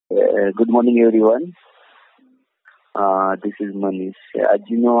Good morning everyone. This is Manish.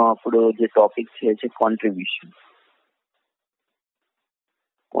 આજનો આપણો જે ટોપિક છે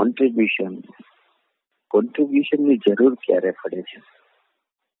કોન્ટ્રીબ્યુશનની જરૂર ક્યારે પડે છે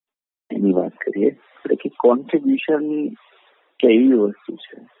એની વાત કરીએ. એટલે કે કોન્ટ્રીબ્યુશન કે એવી વસ્તુ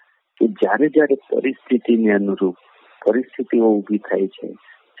છે કે જ્યારે પરિસ્થિતિને અનુરૂપ પરિસ્થિતિઓ ઊભી થાય છે,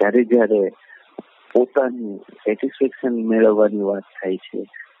 જ્યારે પોતાનું સેટિસ્ફેક્શન મેળવવાની વાત થાય છે,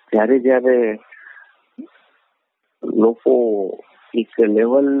 જ્યારે લોકો એક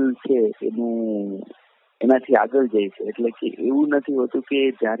લેવલ છે એનાથી આગળ જાય છે. એટલે કે એવું નથી હોતું કે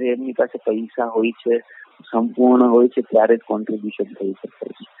જ્યારે એમની પાસે પૈસા હોય છે, સંપૂર્ણ હોય છે, ત્યારે જ કોન્ટ્રીબ્યુશન થઈ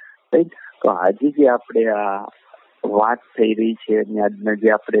શકાય છે. રાઈટ? તો આજે જે આપણે આ વાત થઈ રહી છે અને આજના જે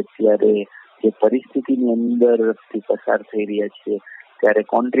આપણે અત્યારે જે પરિસ્થિતિની અંદરથી પસાર થઈ રહ્યા છીએ, ત્યારે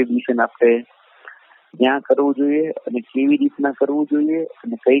કોન્ટ્રીબ્યુશન આપણે ક્યાં કરવું જોઈએ અને કેવી રીતના કરવું જોઈએ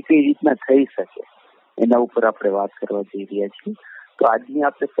અને કઈ રીતના થઈ શકે એના ઉપર આપણે વાત કરવા જઈ રહ્યા છીએ. તો આજની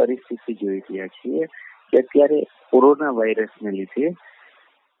આપણે પરિસ્થિતિ જોઈ રહ્યા છીએ કે અત્યારે કોરોના વાયરસને લીધે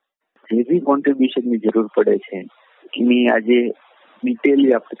જે બી કોન્ટ્રીબ્યુશનની જરૂર પડે છે એની આજે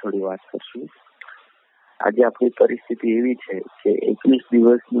ડિટેલી આપણે થોડી વાત કરશું. આજે આપણી પરિસ્થિતિ એવી છે કે 21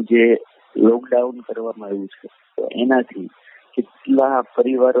 દિવસનું જે લોકડાઉન કરવામાં આવ્યું છે, તો એનાથી કેટલા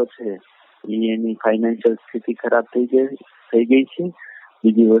પરિવારો છે એની ફાઇનાન્શિયલ સ્થિતિ ખરાબ થઈ ગઈ છે.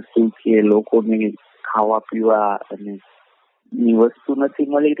 બીજી વસ્તુ કે લોકોને ખાવા પીવા અને ની વસ્તુ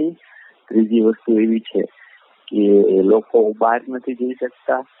નથી મળી રહી. ત્રીજી વસ્તુ એવી છે કે લોકો બહાર નથી જઈ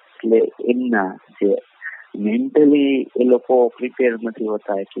શકતા, એટલે એમના જે મેન્ટલી એ લોકો પ્રિપેર નથી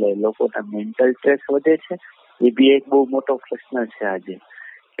હોતા, એટલે લોકોના મેન્ટલ સ્ટ્રેસ વધે છે. એ બી એક બહુ મોટો પ્રશ્ન છે આજે,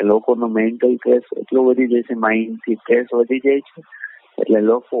 કે લોકોનો મેન્ટલ સ્ટ્રેસ એટલો વધી જાય છે, માઇન્ડથી સ્ટ્રેસ વધી જાય છે, એટલે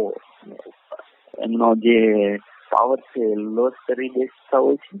લોકો એમનો જે પાવર છે લોસ કરી દેતા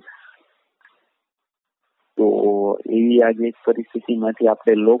હોય છે. તો એવી આજે એક પરિસ્થિતિમાંથી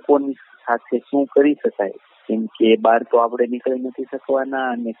આપણે લોકોની સાથે શું કરી શકાય, કેમ કે બહાર તો આપણે નીકળી નથી શકવાના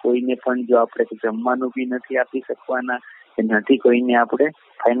અને કોઈને પણ જો આપણે જમવાનું બી નથી આપી શકવાના, કે નથી કોઈને આપણે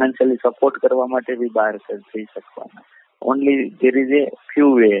ફાઇનાન્શિયલી સપોર્ટ કરવા માટે બી બહાર જઈ શકવાના. Only there is a few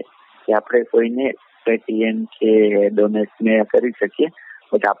way કે આપણે કોઈને પેટીએમ કે ડોનેટ કરી શકીએ.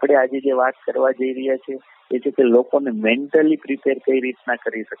 બટ આપણે આજે જે વાત કરવા જઈ રહ્યા છે એ છે કે લોકોને મેન્ટલી પ્રિપેર કઈ રીતના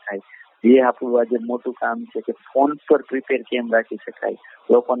કરી શકાય. જે આપણું આજે મોટું કામ છે કે ફોન પર પ્રિપેર કેમ રાખી શકાય,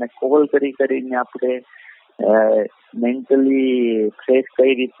 લોકોને કોલ કરીને આપણે મેન્ટલી ફ્રેશ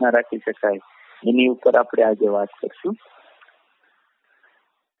કઈ રીતના રાખી શકાય, એની ઉપર આપણે આજે વાત કરશું.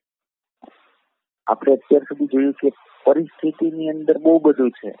 આપણે અત્યાર સુધી જોયું કે પરિસ્થિતિની અંદર બહુ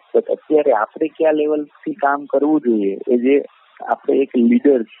બધું છે, બટ અત્યારે આપણે કયા લેવલથી કામ કરવું જોઈએ એ જે આપણે એક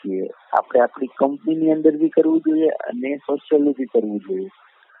લીડર છીએ, આપણે આપણી કંપનીની અંદર બી કરવું જોઈએ અને સોશિયલી બી કરવું જોઈએ.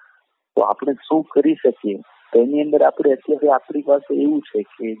 તો આપણે શું કરી શકીએ, તો એની અંદર આપણે અત્યારે આપણી પાસે એવું છે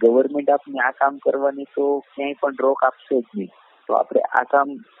કે ગવર્મેન્ટ આપણે આ કામ કરવાની તો ક્યાંય પણ રોક આપશે જ નહીં. તો આપણે આ કામ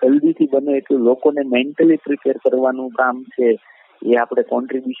જલ્દીથી બને એટલું લોકોને મેન્ટલી પ્રિપેર કરવાનું કામ છે, એ આપણે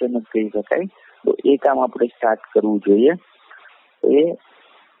કોન્ટ્રીબ્યુશન જ કહી શકાય. તો એ કામ આપણે સ્ટાર્ટ કરવું જોઈએ. એ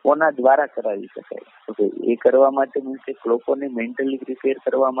કોના દ્વારા કરાવી શકાય? તો એ કરવા માટે મીન્સ લોકોને મેન્ટલી પ્રિપેર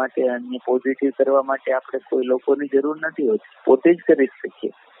કરવા માટે અને પોઝિટિવ કરવા માટે આપણે કોઈ લોકોની જરૂર નથી હોતી, પોતે જ કરી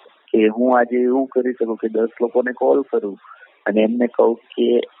શકીએ. કે હું આજે એવું કરી શકું કે 10 લોકોને કોલ કરું અને એમને કહું કે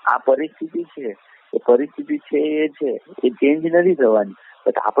આ પરિસ્થિતિ છે, એ પરિસ્થિતિ છે એ ચેન્જ નથી થવાની,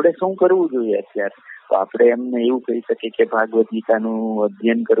 બટ આપણે શું કરવું જોઈએ અત્યારે? તો આપણે એમને એવું કહી શકીએ કે ભાગવત ગીતાનું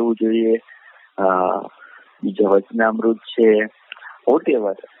અધ્યયન કરવું જોઈએ, બીજો વચનામૃત છે,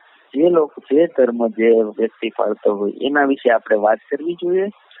 વોટેવર જે ધર્મ જે વ્યક્તિ પાળતો હોય એના વિશે આપણે વાત કરવી જોઈએ.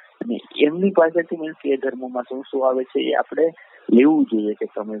 અને એમની પાસેથી મીન્સ એ ધર્મમાં શું શું આવે છે એ આપણે લેવું જોઈએ કે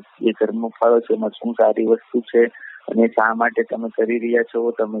તમે જે ધર્મ પાળો છો એમાં શું સારી વસ્તુ છે અને શા માટે તમે કરી રહ્યા છો,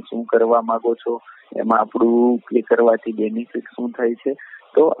 તમે શું કરવા માંગો છો, એમાં આપણું એ કરવાથી બેનિફિટ શું થાય છે.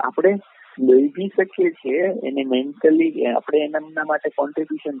 તો આપણે લઈ બી શકીએ છીએ એને મેન્ટલી, આપણે એમના માટે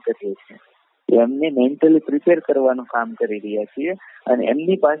કોન્ટ્રીબ્યુશન કરીએ છીએ, એમને મેન્ટલી પ્રિપેર કરવાનું કામ કરી રહ્યા છીએ અને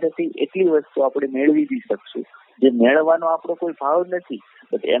એમની પાસેથી એટલી વસ્તુ આપણે મેળવી બી શકશું જે મેળવવાનો આપણો કોઈ ભાવ નથી,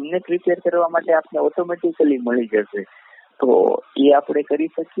 બટ એમને પ્રિપેર કરવા માટે આપણે ઓટોમેટિકલી મળી જશે. તો એ આપણે કરી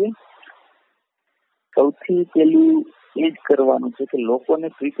શકીએ. સૌથી પહેલું એ જ કરવાનું છે કે લોકોને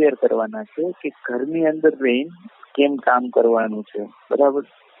પ્રિપેર કરવાના છે કે ઘરની અંદર રહીને કેમ કામ કરવાનું છે, બરાબર,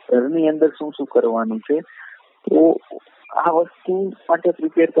 ઘરની અંદર શું શું કરવાનું છે. તો આ વસ્તુ માટે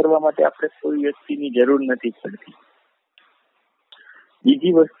પ્રિપેર કરવા માટે આપણે કોઈ વ્યક્તિની જરૂર નથી પડતી.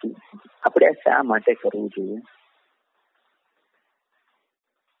 બીજી વસ્તુ, આપણે આ શા માટે કરવું જોઈએ?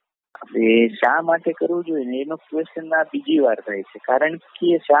 આપણે શા માટે કરવું જોઈએ ને એનો ક્વેશ્ચન આ બીજી વાર થાય છે, કારણ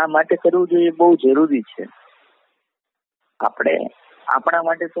કે શા માટે કરવું જોઈએ બહુ જરૂરી છે. આપણે આપણા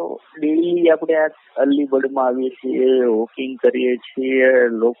માટે તો ડેલી આપણે આ અર્લી બર્ડમાં આવીએ છીએ, વોકિંગ કરીએ છીએ,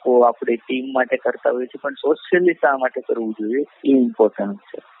 લોકો આપણે ટીમ માટે કરતા હોઈએ છીએ, પણ સોશિયલી શા માટે કરવું જોઈએ એ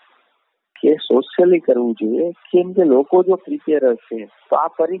ઇમ્પોર્ટન્ટ છે. કે સોશિયલી કરવું જોઈએ કેમ કે લોકો જો પ્રિપેર હશે તો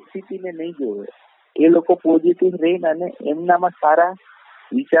આ પરિસ્થિતિને નહીં જોવે, એ લોકો પોઝિટિવ રહીને અને એમનામાં સારા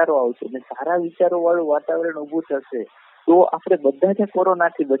વિચારો આવશે અને સારા વિચારો વાળું વાતાવરણ ઉભું થશે તો આપણે બધા જ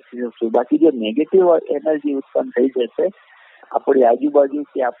કોરોનાથી બચી શકશું. બાકી જો નેગેટિવ એનર્જી ઉત્પન્ન થઈ જશે આપણી આજુબાજુ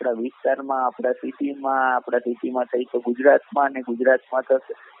કે આપણા વિસ્તારમાં, આપણા સિટીમાં થઈ તો ગુજરાતમાં, અને ગુજરાતમાં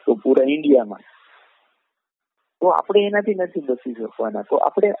થશે તો પૂરા ઇન્ડિયામાં, તો આપણે એનાથી નથી બચી શકવાના. તો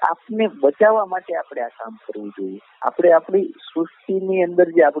આપણે આપને બચાવવા માટે આપણે આ કામ કરવું જોઈએ. આપણે આપણી સૃષ્ટિની અંદર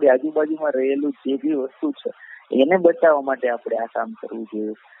જે આપણી આજુબાજુમાં રહેલું જે બી વસ્તુ છે એને બચાવવા માટે આપણે આ કામ કરવું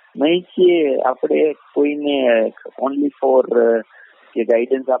જોઈએ. નહીં કે આપણે કોઈને ઓનલી ફોર કે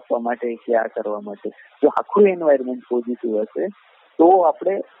ગાઈડન્સ આપવા માટે કે આ કરવા માટે. જો આખું એન્વાયરમેન્ટ પોઝિટિવ હશે તો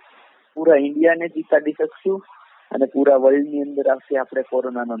આપણે પૂરા ઇન્ડિયાને જીતાડી શકશું અને પૂરા વર્લ્ડની અંદર આપણે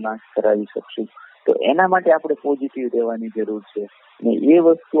કોરોનાનો નાશ કરાવી શકશું. તો એના માટે આપણે પોઝિટિવ રહેવાની જરૂર છે ને એ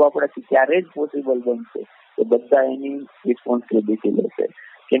વસ્તુ આપણાથી ત્યારે જ પોસિબલ બનશે કે બધા એની રિસ્પોન્સિબિલિટી લેશે.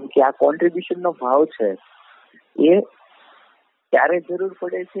 કેમ કે આ કોન્ટ્રીબ્યુશનનો ભાવ છે એ ત્યારે જરૂર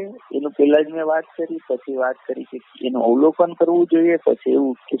પડે છે. એનું પહેલા જ મેં વાત કરી, પછી વાત કરી કે એનું અવલોકન કરવું જોઈએ, પછી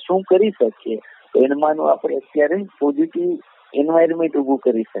એવું કે શું કરી શકીએ. તો એમાંનું આપણે અત્યારે પોઝિટિવ એન્વાયરમેન્ટ ઊભું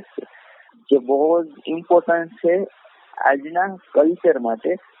કરી શકીએ, જે બહુ જ ઇમ્પોર્ટન્ટ છે આજના કલ્ચર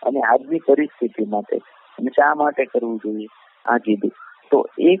માટે અને આજની પરિસ્થિતિ માટે. અને શા માટે કરવું જોઈએ આ કીધું તો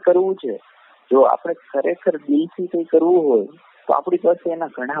એ કરવું છે. જો આપણે ખરેખર દિલથી કંઈ કરવું હોય તો આપણી પાસે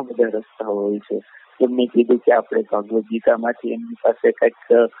એના ઘણા બધા રસ્તાઓ હોય છે. એમને કીધું કે આપણે ભગવદ ગીતામાંથી એમની પાસે કંઈક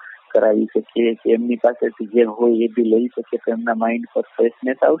કરાવી શકીએ, કે એમની પાસેથી જે હોય એ બી લઈ શકીએ તો એમના માઇન્ડ પર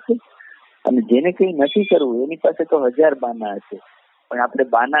ફ્રેશનેસ આવશે. અને જેને કંઈ નથી કરવું એની પાસે તો 1000 બાના હશે, પણ આપણે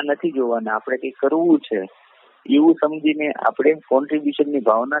બાના નથી જોવાના. આપણે કંઈ કરવું છે એવું સમજીને આપણે કોન્ટ્રીબ્યુશનની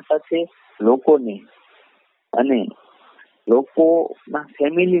ભાવના સાથે લોકોને અને લોકોના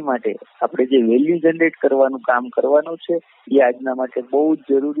ફેમિલી માટે આપણે જે વેલ્યુ જનરેટ કરવાનું કામ કરવાનું છે એ આજના માટે બહુ જ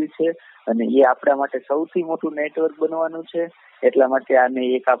જરૂરી છે. અને એ આપણા માટે સૌથી મોટું નેટવર્ક બનવાનું છે. એટલા માટે આને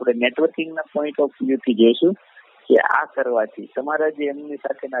એક આપણે નેટવર્કિંગના પોઈન્ટ ઓફ વ્યૂથી જોઈશું કે આ કરવાથી તમારા જે એમની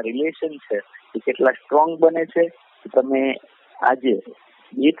સાથેના રિલેશન છે એ કેટલા સ્ટ્રોંગ બને છે. તમે આજે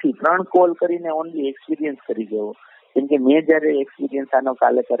 2 થી 3 કોલ કરીને ઓનલી એક્સપિરિયન્સ કરી જવો. કેમ કે મેં જયારે એક્સપિરિયન્સ આનો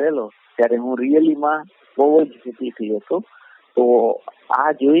કાલે કરેલો ત્યારે હું રિયલીમાં બહુ જ હેપી હતો. તો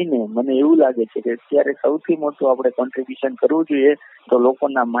આ જોઈને મને એવું લાગે છે કે અત્યારે સૌથી મોટું આપણે કોન્ટ્રીબ્યુશન કરવું જોઈએ તો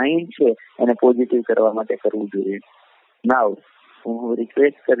લોકોના માઇન્ડ છે એને પોઝિટિવ કરવા માટે કરવું જોઈએ. નાઉ હું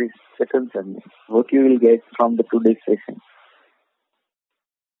રિક્વેસ્ટ કરીશ ચેતન સરને, what you will get from the today session.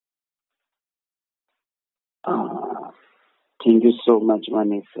 Thank you so much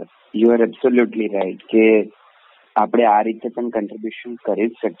Manish sir. You are absolutely right કે આપણે આ રીતે પણ કન્ટ્રીબ્યુશન કરી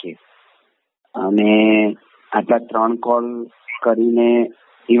જ શકીએ. અને આટલા 3 કોલ કરીને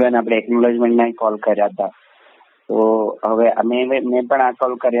ઇવન આપણે એકનોલેજમેન્ટના કોલ કર્યા હતા. તો હવે મેં પણ આ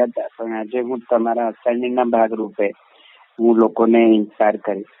કોલ કર્યા હતા, પણ આજે હું તમારા અસાઇનમેન્ટના ભાગરૂપે હું લોકોને ઇન્સ્પાયર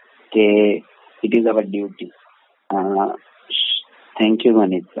કરીશ કે it is our duty. Thank you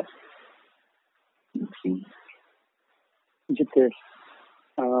Manish sir. Jitesh,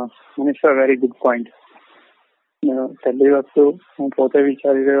 Manish sir, very good point. પહેલી વસ્તુ હું પોતે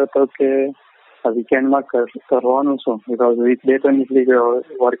વિચારી રહ્યો હતો કે વીકેન્ડમાં કરવાનું શું, બીકોઝ વીકડે તો નીકળી ગયો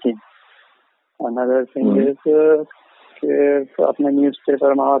વર્કિંગ. અનધર થિંગ ઇઝ કે આપણે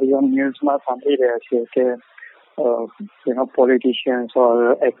ન્યૂઝપેપરમાં ન્યૂઝમાં સાંભળી રહ્યા છીએ કે politicians or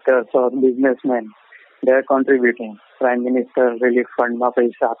actors or businessman they are contributing. Prime minister relief ફંડમાં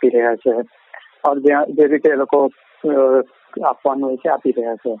પૈસા આપી રહ્યા છે, ઓર જે રીતે એ લોકો આપવાનું હોય છે આપી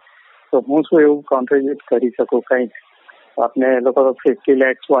રહ્યા છે. તો હું શું એવું કોન્ટ્રીબ્યુટ કરી શકું કંઈક? આપને એ લોકો 50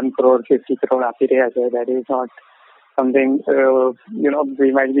 lakhs, 1 crore, 50 crore આપી રહ્યા છે. That is not something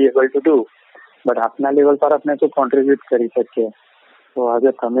we might be able to do. But આપના લેવલ પર આપણે શું કોન્ટ્રીબ્યુટ કરી શકીએ? તો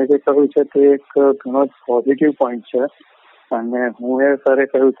આજે તમે જે કહ્યું છે તે એક ઘણો પોઝિટિવ પોઈન્ટ છે. અને હું એ સરે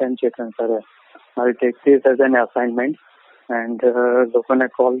કહ્યું તેમ ચેતન સરે મારી take this as an assignment and લોકોને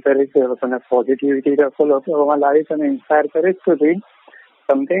કોલ કરીશ, એ લોકોને પોઝિટિવિટી લોકોમાં લાવીશ અને ઇન્સ્પાયર કરીશ to read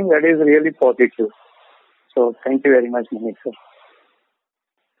something that is really positive. So thank you very much, Manish sir.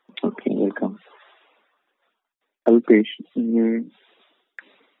 Okay, welcome. Alpesh,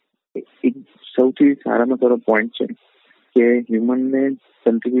 એક સૌથી સારામાં સારો પોઈન્ટ છે કે હ્યુમનને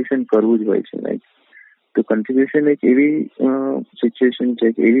કન્ટ્રીબ્યુશન કરવું જ હોય છે, રાઈટ? તો કન્ટ્રીબ્યુશન એક એવી સિચ્યુએશન છે,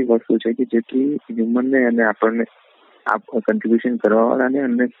 એવી વસ્તુ છે કે જેથી હ્યુમનને અને આપણને કન્ટ્રીબ્યુશન કરવાવાળાને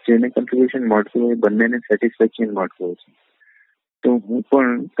અને જેને કન્ટ્રીબ્યુશન મળતું હોય બંનેને સેટિસ્ફેક્શન મળતું હોય છે. તો હું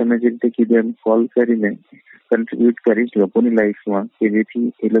પણ તમે જે રીતે કીધું એમ કોલ કરીને કન્ટ્રીબ્યુટ કરીશ લોકોની લાઈફમાં, કે જેથી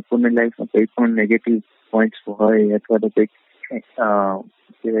એ લોકોની લાઈફમાં કંઈ પણ નેગેટિવ પોઈન્ટ્સ હોય અથવા તો કંઈક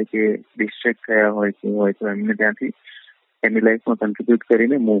કહેવાય કે ડિસ્ટ્રેક્ટ થયા હોય કે હોય તો એમને ત્યાંથી એમની લાઈફમાં કન્ટ્રીબ્યુટ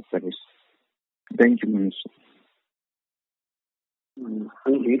કરીને મૂવ કરીશ. Thank you Manish.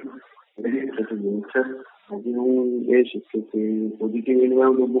 આજે હું એ શીખ્યું કે પોઝિટિવ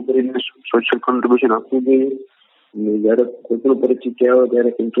એન્વાયરમેન્ટ ઉભું કરીને સોશિયલ કોન્ટ્રીબ્યુશન આપવું જોઈએ. જયારે કોઈ પણ પરિસ્થિતિ આવે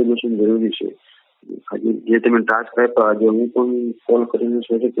ત્યારે કોન્ટ્રીબ્યુશન જરૂરી છે. આજે જે તમે ટાસ્ક આપ્યા, આજે હું પણ કોલ કરીને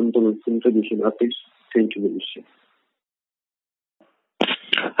સોશિયલ કોન્ટ્રીબ્યુશન આપીશ. Thank you Manish.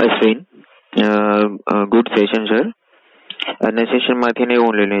 Ashwin, good session sir. અને સેશનમાંથી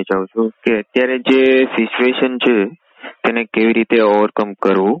હું લઈને જાઉં છું કે અત્યારે જે સિચ્યુએશન છે તેને કેવી રીતે ઓવરકમ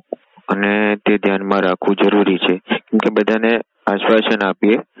કરવું અને તે ધ્યાનમાં રાખવું જરૂરી છે. કેમ કે બધાને આશ્વાસન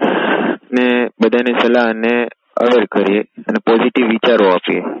આપીએ ને બધાને સલાહ અને અવેર કરીએ અને પોઝિટિવ વિચારો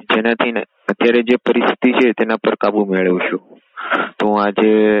આપીએ, જેનાથી અત્યારે જે પરિસ્થિતિ છે તેના પર કાબુ મેળવશું. તો હું આજે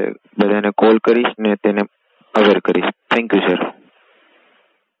બધાને કોલ કરીશ ને તેને અવેર કરીશ. Thank you sir.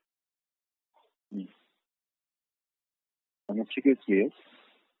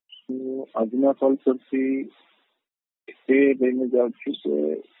 આજના કોલ પરથી એ લઈને જાઉં છું કે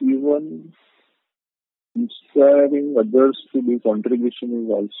even inspiring others to do contribution is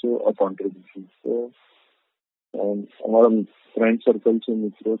also a contribution. So અમારા ફ્રેન્ડ સર્કલ છે,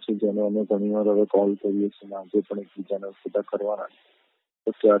 મિત્રો છે, જેને અમે ઘણી વાર હવે કોલ કરીએ છીએ, આજે પણ એકબીજાને બધા કરવાના, તો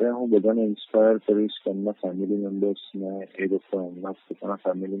ત્યારે હું બધાને ઇન્સ્પાયર કરીશ કે એમના ફેમિલી મેમ્બર્સને, એ લોકો એમના પોતાના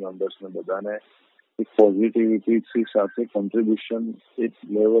ફેમિલી મેમ્બર્સને બધાને એક પોઝિટિવિટી સાથે કોન્ટ્રીબ્યુશન એક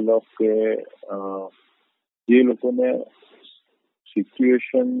લેવલ ઓફ કે જે લોકોને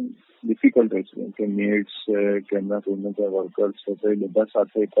સિચ્યુએશન ડિફિકલ્ટ હોય છે, જેમ કે મેડ્સ છે કે એમના કોઈને ત્યાં વર્કર્સ છે, તો એ બધા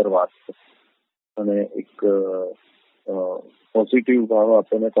સાથે એકવાર વાત કરે અને એક પોઝિટિવ ભાવ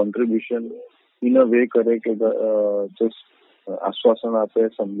આપણને કોન્ટ્રીબ્યુશન ઇન અ વે કરે કે જસ્ટ આશ્વાસન આપે,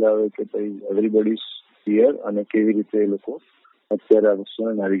 સમજાવે કે ભાઈ એવરીબડી ઇઝ હિયર અને કેવી રીતે એ લોકો અત્યારે આ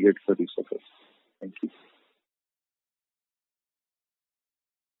વસ્તુને નેવિગેટ કરી શકે. Thank you.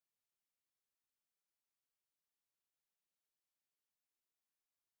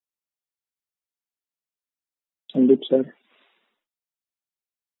 Sandeep sir,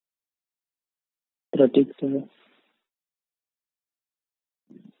 Prateek sir,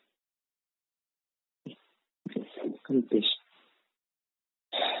 Kalpesh,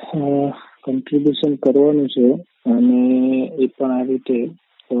 contribution કરવાનું છે અને એ પણ આ રીતે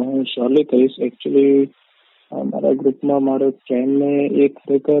હું સોલ્વ કરીશ. એકચ્યુઅલી મારા ગ્રુપમાં મારો ફ્રેન્ડને એ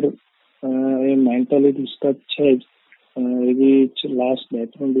ખરેખર એ મેન્ટલી ડિસ્ટર્બ છે જ, એવી લાસ્ટ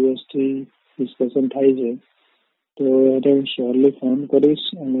 2-3 દિવસથી ડિસ્કશન થાય છે. તો એને હું શ્યોરલી ફોન કરીશ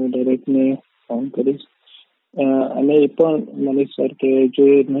અને દરેકને ફોન કરીશ. અને એ પણ મનીષ સર કે જો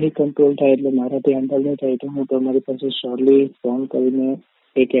એ નહીં કંટ્રોલ થાય, એટલે મારાથી હેન્ડલ નહીં થાય, તો હું તમારી પાસે શ્યોરલી ફોન કરીને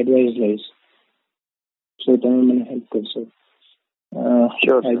એક એડવાઇસ લઈશ. સો તમે મને હેલ્પ કરશો.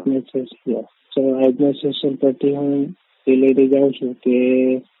 આજના સેશન પરથી હું એ લઈને જાઉં છું કે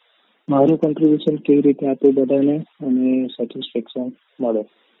મારું કોન્ટ્રીબ્યુશન કેવી રીતે આપવું બધાને અને સેટિસ્ફેક્શન મળે.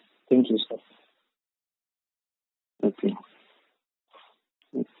 Thank you sir. Okay.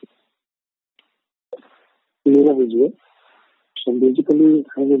 So basically,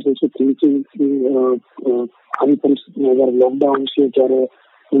 I was also thinking આવી પરિસ્થિતિમાં જ્યારે લોકડાઉન છે ત્યારે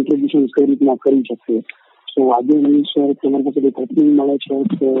કોન્ટ્રીબ્યુશન કઈ રીતના કરી શકીએ. તો આજે સર તમારી પાસે ઓપનિંગ મળે છે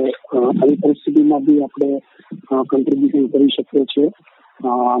કે આવી પરિસ્થિતિમાં બી આપણે કોન્ટ્રીબ્યુશન કરી શકીએ છીએ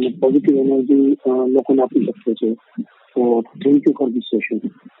અને પોઝિટિવ એનર્જી લોકોને આપી શકીએ છીએ. તો thank you for this session.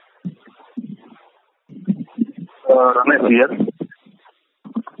 Ramesh here.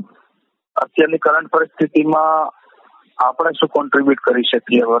 અત્યારની કરંટ પરિસ્થિતિમાં આપણે શું કોન્ટ્રીબ્યુટ કરી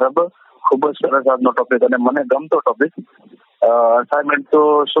શકીએ, બરાબર? ખૂબ જ સરસ આજનો ટોપિક અને મને ગમતો ટોપિક. અસાઇનમેન્ટ તો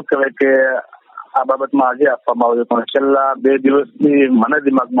શું કહેવાય કે આ બાબતમાં આજે આપવામાં આવ્યું, પણ છેલ્લા 2 દિવસથી મને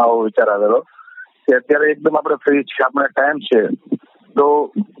દિમાગમાં આવો વિચાર આવેલો કે અત્યારે એકદમ આપણે ફ્રી છીએ, આપણે ટાઈમ છે, તો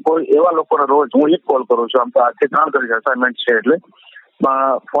કોઈ એવા લોકોને રોજ હું એક કોલ કરું છું. આમ તો આજથી 3 કરી અસાઇનમેન્ટ છે, એટલે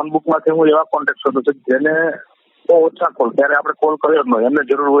ફોન બુકમાંથી હું એવા કોન્ટેક્ટ શોધું છું જેને બહુ ઓછા કોલ, ત્યારે આપણે કોલ કર્યો જ ન હોય, એમને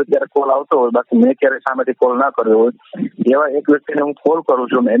જરૂર હોય ત્યારે કોલ આવતો હોય, બાકી મેં ક્યારેય સામેથી કોલ ના કર્યો હોય, એવા એક વ્યક્તિને હું કોલ કરું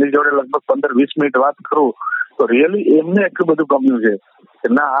છું. એની જોડે લગભગ 15-20 મિનિટ વાત કરું તો રિયલી એમને એટલું બધું ગમ્યું છે કે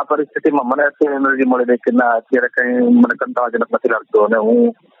ના, આ પરિસ્થિતિમાં મને અત્યારે એનર્જી મળી રહી કે ના, અત્યારે કઈ મને કંટાળાજનક નથી લાગતું અને હું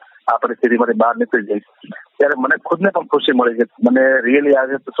આ પરિસ્થિતિમાંથી બહાર નીકળી જઈશ. ત્યારે મને ખુદને પણ ખુશી મળી છે. મને રિયલી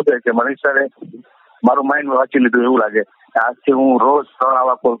આજે તો શું કહે કે મનીષ સરે મારું માઇન્ડ વાંચી લીધું એવું લાગે. આજથી હું રોજ 3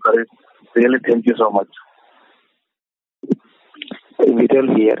 આવા કોલ કરીશ. Really thank you so much. Viral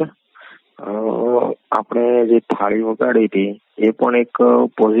here. આપણે જે થાળી વગાડી હતી એ પણ એક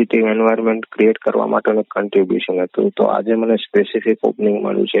પોઝિટિવ એન્વાયરમેન્ટ ક્રિએટ કરવા માટેનું કન્ટ્રીબ્યુશન હતું. તો આજે મને સ્પેસિફિક ઓપનિંગ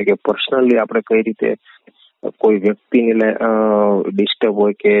મળ્યું છે કે પર્સનલી આપણે કઈ રીતે કોઈ વ્યક્તિને ડિસ્ટર્બ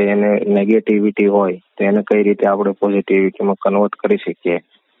હોય કે એને નેગેટિવિટી હોય તો એને કઈ રીતે આપણે પોઝિટિવિટીમાં કન્વર્ટ કરી શકીએ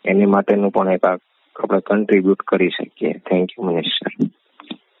એની માટેનું પણ એક આપણે કન્ટ્રીબ્યુટ કરી શકીએ. Thank you Manish sir.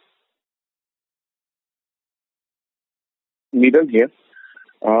 Miral છે.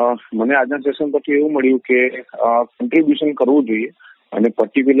 મને આજના સેશન પછી એવું મળ્યું કે કન્ટ્રીબ્યુશન કરવું જોઈએ અને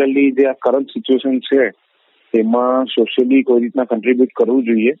પર્ટિક્યુલરલી જે આ કરંટ સિચ્યુએશન છે તેમાં સોશિયલી કોઈ રીતના કન્ટ્રીબ્યુટ કરવું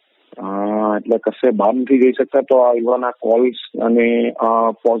જોઈએ. એટલે કશે બહાર નથી જઈ શકતા તો ઇવન આ કોલ્સ અને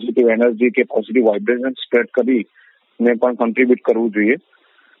પોઝિટિવ એનર્જી કે પોઝિટિવ વાઇબ્રેશન સ્પ્રેડ કરીને પણ કન્ટ્રીબ્યુટ કરવું જોઈએ.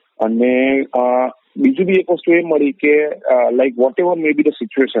 અને બીજું બી એક વસ્તુ એ મળી કે like whatever may be the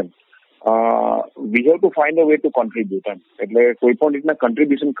situation we have to find a way to contribute. એટલે કોઈ પણ રીતના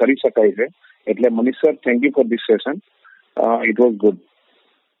કન્ટ્રીબ્યુશન કરી શકાય છે. એટલે Manish sir, thank you for this session. It was good.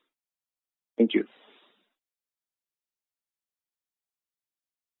 Thank you.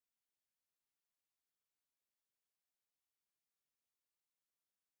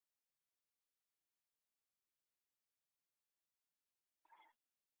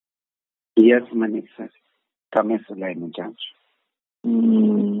 Yes Manish sir, તમે શું લઈને જાઓ છો?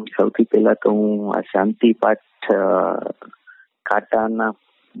 સૌથી પહેલા તો હું આ શાંતિ પાઠ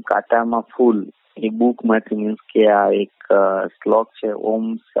કાંટામાં ફૂલ એ બુક માંથી મીન્સ કે આ એક શ્લોક છે, ઓમ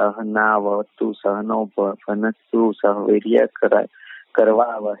સહનાવતુ સહનો ભનસ્તુ સહવીર્ય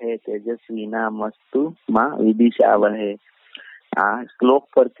કરવા વહે તેજસ્વીના મસ્તુ માં વિદિશા વહે. આ શ્લોક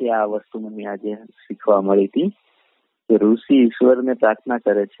પરથી આ વસ્તુ મને આજે શીખવા મળી હતી કે ઋષિ ઈશ્વરને પ્રાર્થના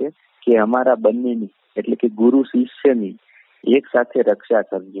કરે છે કે અમારા બંનેની એટલે કે ગુરુ શિષ્યની એક સાથે રક્ષા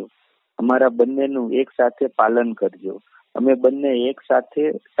કરજો, અમારા બંનેનું એક સાથે પાલન કરજો, અમે બંને એક સાથે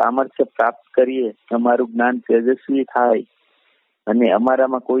સામર્થ્ય પ્રાપ્ત કરીએ, અમારું જ્ઞાન તેજસ્વી થાય અને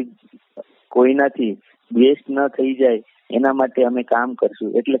અમારામાં કોઈનાથી દ્વેષ ન થઈ જાય એના માટે અમે કામ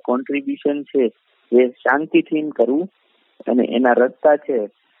કરશું. એટલે કોન્ટ્રીબ્યુશન છે એ શાંતિથી કરવું અને એના રસ્તા છે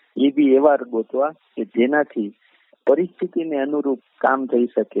એ બી એવા ગોતવા કે જેનાથી પરિસ્થિતિને અનુરૂપ કામ થઈ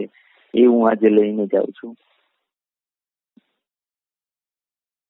શકે એ હું આજે લઈને જાઉં છું.